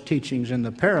Lord's teachings in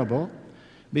the parable,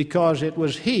 because it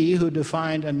was he who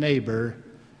defined a neighbor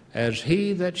as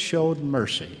he that showed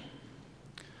mercy.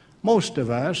 Most of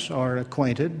us are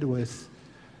acquainted with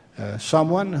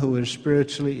someone who is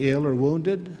spiritually ill or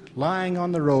wounded, lying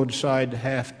on the roadside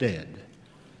half dead,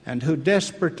 and who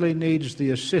desperately needs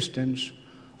the assistance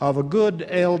of a good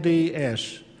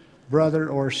LDS brother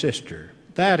or sister,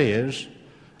 that is,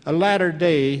 a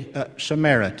latter-day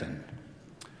Samaritan,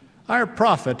 Our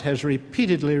prophet has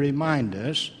repeatedly reminded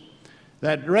us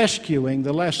that rescuing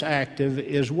the less active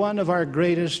is one of our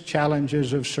greatest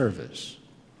challenges of service.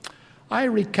 I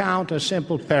recount a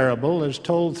simple parable as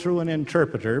told through an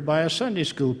interpreter by a Sunday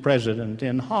school president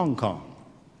in Hong Kong.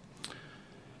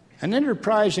 An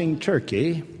enterprising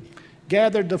turkey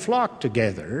gathered the flock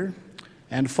together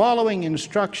and, following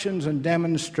instructions and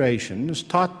demonstrations,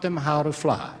 taught them how to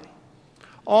fly.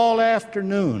 All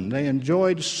afternoon they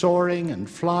enjoyed soaring and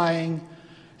flying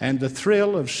and the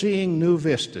thrill of seeing new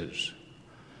vistas.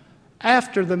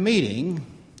 After the meeting,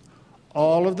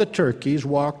 all of the turkeys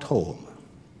walked home.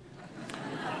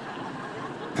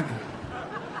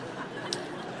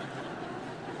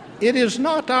 It is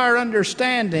not our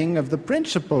understanding of the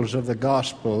principles of the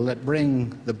gospel that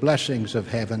bring the blessings of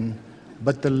heaven,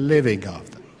 but the living of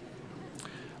them.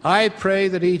 I pray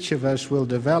that each of us will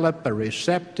develop a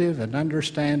receptive and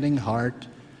understanding heart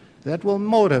that will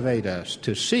motivate us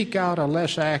to seek out a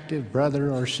less active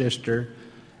brother or sister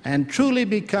and truly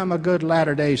become a good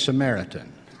Latter-day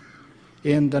Samaritan.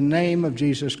 In the name of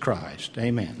Jesus Christ,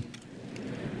 amen.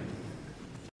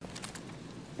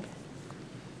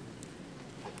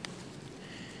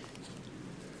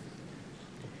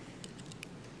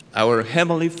 Our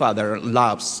Heavenly Father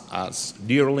loves us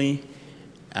dearly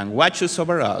and watches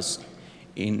over us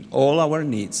in all our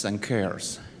needs and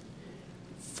cares,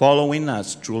 following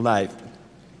us through life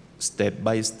step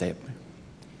by step.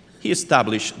 He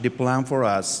established the plan for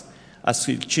us as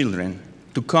His children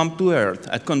to come to earth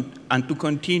and to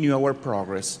continue our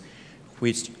progress,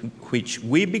 which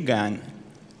we began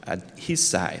at His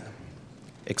side,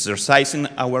 exercising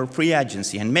our free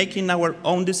agency and making our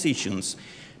own decisions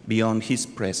beyond His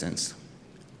presence.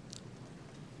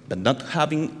 But not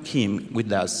having Him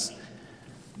with us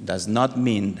does not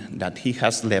mean that He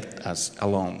has left us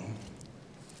alone.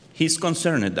 He's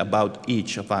concerned about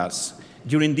each of us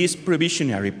during this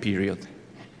probationary period.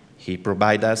 He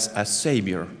provides us a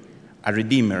Savior, a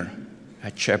Redeemer,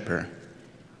 a Shepherd.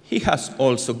 He has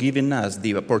also given us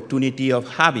the opportunity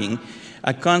of having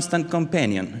a constant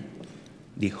companion,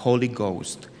 the Holy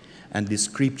Ghost, and the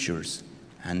Scriptures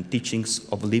and teachings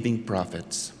of living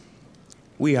prophets.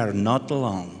 We are not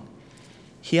alone.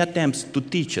 He attempts to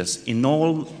teach us in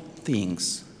all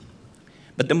things.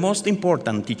 But the most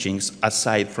important teachings,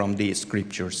 aside from the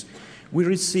Scriptures, we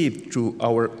receive through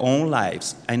our own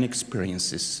lives and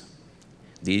experiences.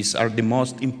 These are the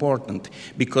most important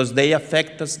because they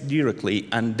affect us directly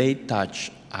and they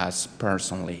touch us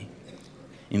personally.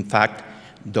 In fact,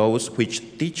 those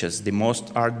which teach us the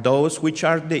most are those which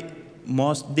are the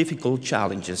most difficult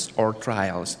challenges or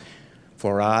trials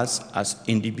for us as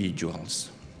individuals.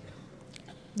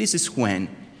 This is when,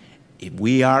 if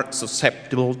we are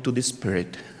susceptible to the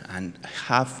Spirit and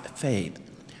have faith,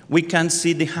 we can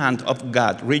see the hand of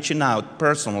God reaching out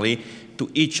personally to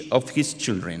each of His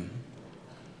children.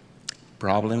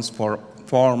 Problems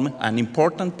form an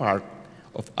important part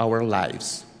of our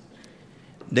lives.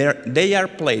 They are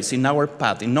placed in our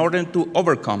path in order to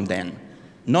overcome them,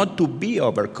 not to be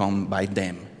overcome by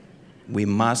them. We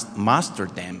must master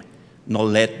them, not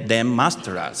let them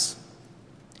master us.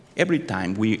 Every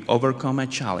time we overcome a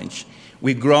challenge,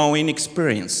 we grow in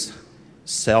experience,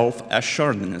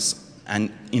 self-assuredness, and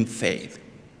in faith.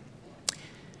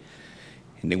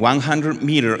 In the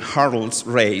 100-meter hurdles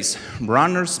race,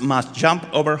 runners must jump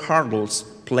over hurdles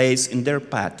placed in their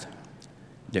path.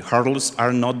 The hurdles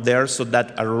are not there so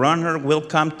that a runner will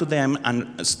come to them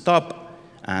and stop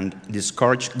and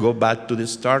discouraged go back to the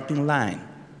starting line.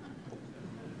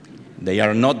 They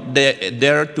are not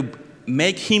there to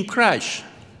make him crash.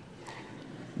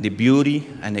 The beauty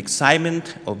and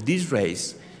excitement of this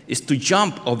race is to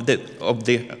jump over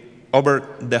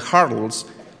the hurdles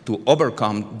to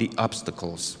overcome the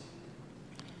obstacles.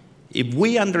 If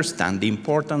we understand the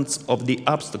importance of the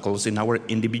obstacles in our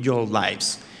individual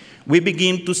lives, we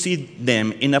begin to see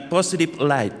them in a positive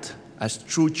light as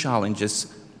true challenges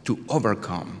to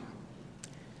overcome.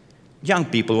 Young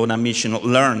people on a mission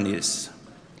learn this.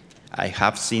 I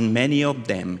have seen many of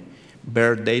them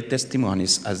bear their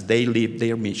testimonies as they live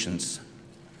their missions,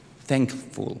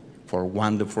 thankful for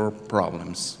wonderful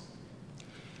problems.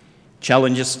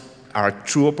 Challenges are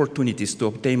true opportunities to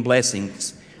obtain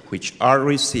blessings which are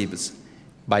received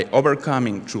by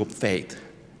overcoming through faith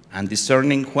and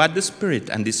discerning what the Spirit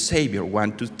and the Savior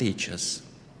want to teach us.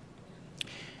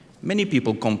 Many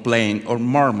people complain or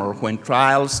murmur when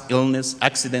trials, illness,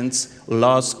 accidents,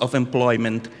 loss of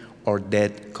employment, or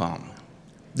death come.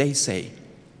 They say,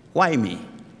 "Why me?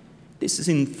 This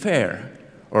isn't fair."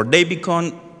 Or they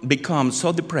become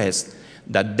so depressed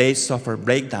that they suffer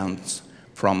breakdowns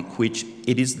from which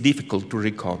it is difficult to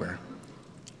recover.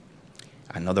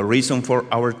 Another reason for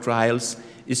our trials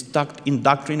is tucked in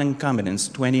Doctrine and Covenants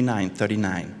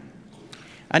 29:39.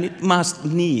 And it must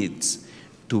needs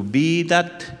to be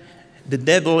that the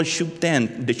devil should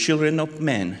tempt the children of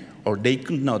men, or they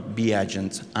could not be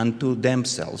agents unto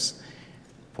themselves.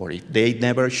 For if they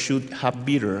never should have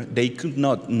bitter, they could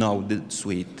not know the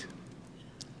sweet.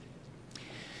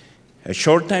 A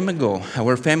short time ago,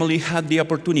 our family had the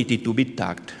opportunity to be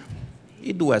tucked.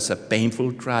 It was a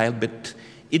painful trial, but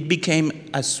it became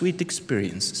a sweet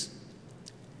experience.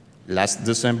 Last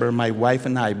December, my wife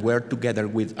and I were together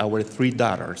with our 3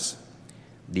 daughters.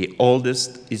 The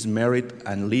oldest is married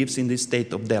and lives in the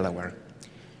state of Delaware.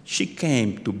 She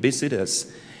came to visit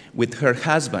us with her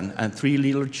husband and 3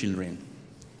 little children.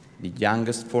 The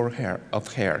youngest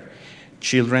of her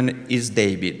children is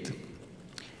David,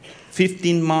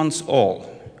 15 months old,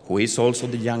 who is also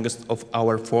the youngest of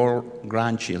our 4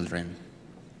 grandchildren.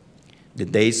 The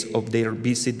days of their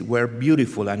visit were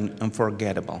beautiful and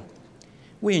unforgettable.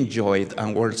 We enjoyed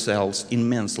ourselves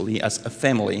immensely as a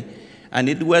family, and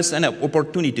it was an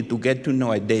opportunity to get to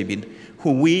know David,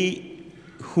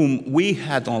 whom we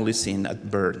had only seen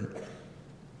at birth.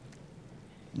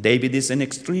 David is an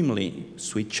extremely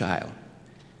sweet child,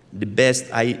 the best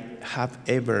I have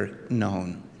ever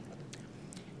known.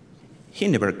 He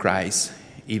never cries,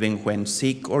 even when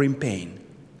sick or in pain.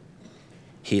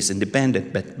 He is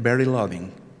independent but very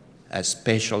loving, a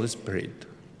special spirit.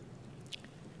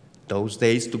 Those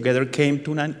days together came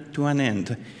to an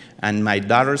end, and my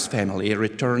daughter's family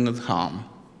returned home.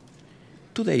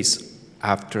 2 days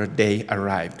after they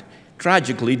arrived,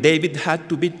 tragically, David had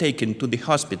to be taken to the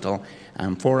hospital,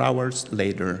 and 4 hours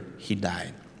later, he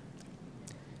died.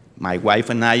 My wife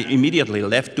and I immediately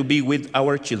left to be with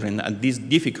our children at this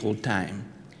difficult time.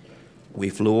 We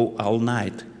flew all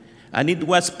night, and it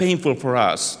was painful for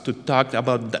us to talk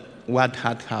about what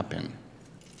had happened.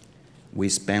 We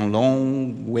spent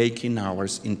long waking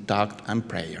hours in talk and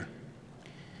prayer.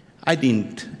 I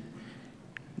didn't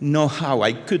know how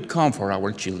I could comfort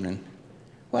our children.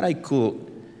 What I could,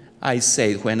 I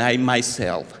said when I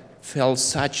myself felt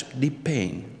such deep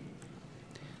pain.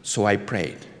 So I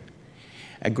prayed.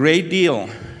 A great deal,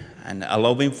 and a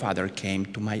loving Father came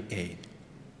to my aid.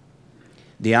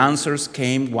 The answers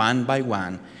came one by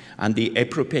one, and the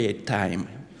appropriate time,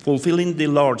 fulfilling the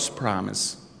Lord's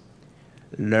promise.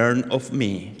 Learn of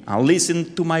me and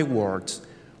listen to my words.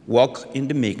 Walk in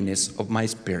the meekness of my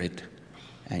spirit,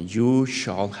 and you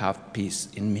shall have peace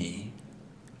in me.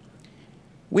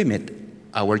 We met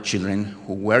our children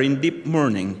who were in deep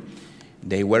mourning.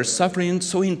 They were suffering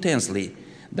so intensely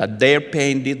that their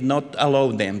pain did not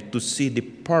allow them to see the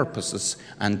purposes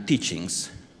and teachings.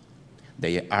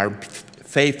 They are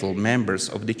faithful members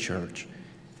of the church,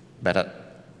 but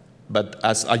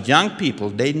as a young people,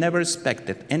 they never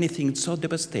expected anything so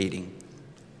devastating.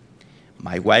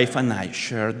 My wife and I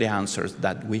shared the answers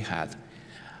that we had,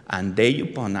 and they,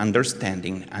 upon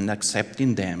understanding and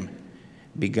accepting them,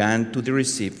 began to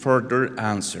receive further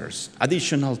answers,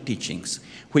 additional teachings,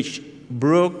 which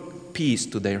brought peace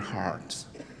to their hearts.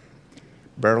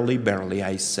 Verily, verily,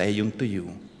 I say unto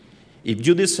you, if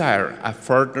you desire a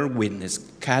further witness,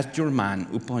 cast your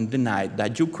mind upon the night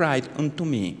that you cried unto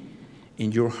me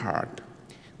in your heart,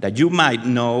 that you might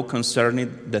know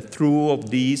concerning the truth of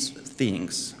these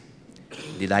things.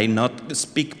 Did I not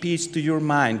speak peace to your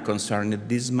mind concerning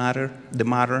the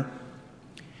matter?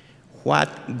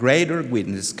 What greater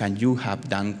witness can you have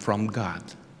done from God?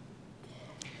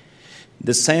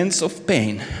 The sense of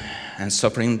pain and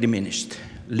suffering diminished,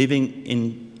 leaving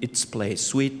in its place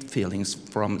sweet feelings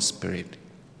from spirit.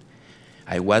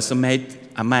 I was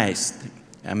amazed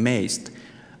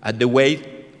at the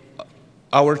way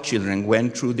our children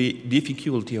went through the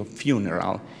difficulty of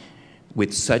funeral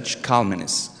with such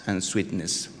calmness and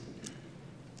sweetness.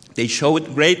 They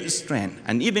showed great strength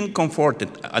and even comforted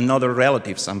another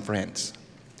relatives and friends.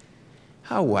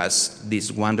 How was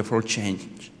this wonderful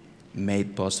change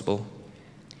made possible?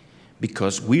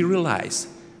 Because we realize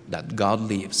that God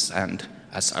lives, and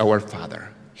as our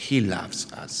Father, He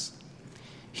loves us.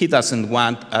 He doesn't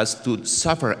want us to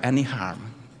suffer any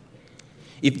harm.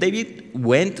 If David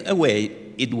went away,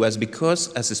 it was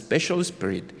because, as a special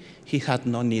spirit, he had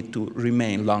no need to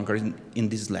remain longer in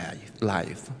this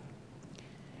life.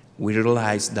 We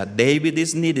realize that David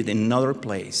is needed in another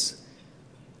place.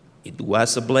 It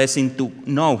was a blessing to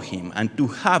know him and to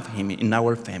have him in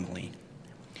our family.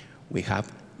 We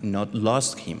have not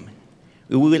lost him.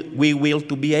 We will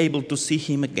to be able to see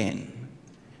him again.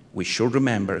 We should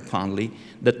remember fondly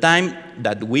the time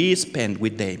that we spent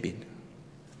with David.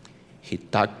 He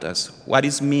taught us what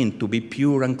it means to be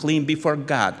pure and clean before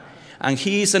God, and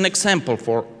he is an example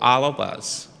for all of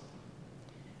us.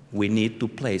 we need to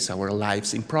place our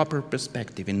lives in proper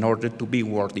perspective in order to be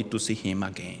worthy to see him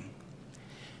again.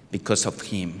 Because of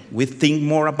him, we think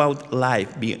more about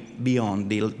life beyond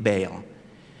the veil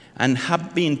and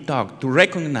have been taught to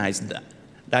recognize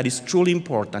that is truly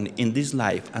important in this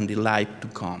life and the life to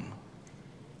come,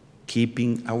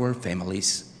 keeping our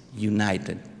families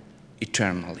united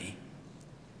eternally.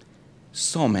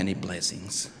 So many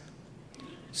blessings,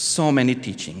 so many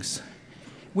teachings.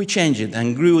 We changed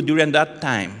and grew during that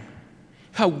time.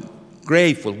 How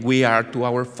grateful we are to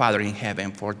our Father in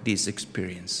heaven for this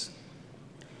experience.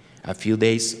 A few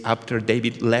days after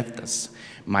David left us,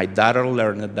 my daughter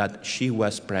learned that she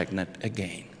was pregnant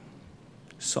again.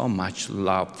 So much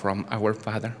love from our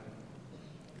Father.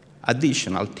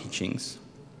 Additional teachings.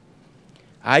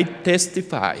 I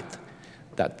testified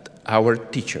that our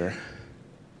teacher,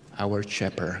 our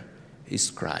shepherd,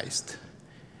 is Christ,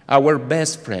 our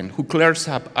best friend who clears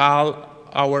up all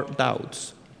our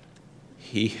doubts.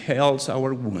 He heals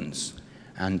our wounds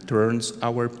and turns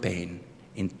our pain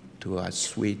into a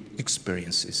sweet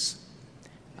experiences.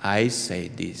 I say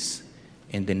this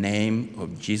in the name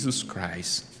of Jesus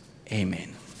Christ.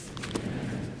 Amen.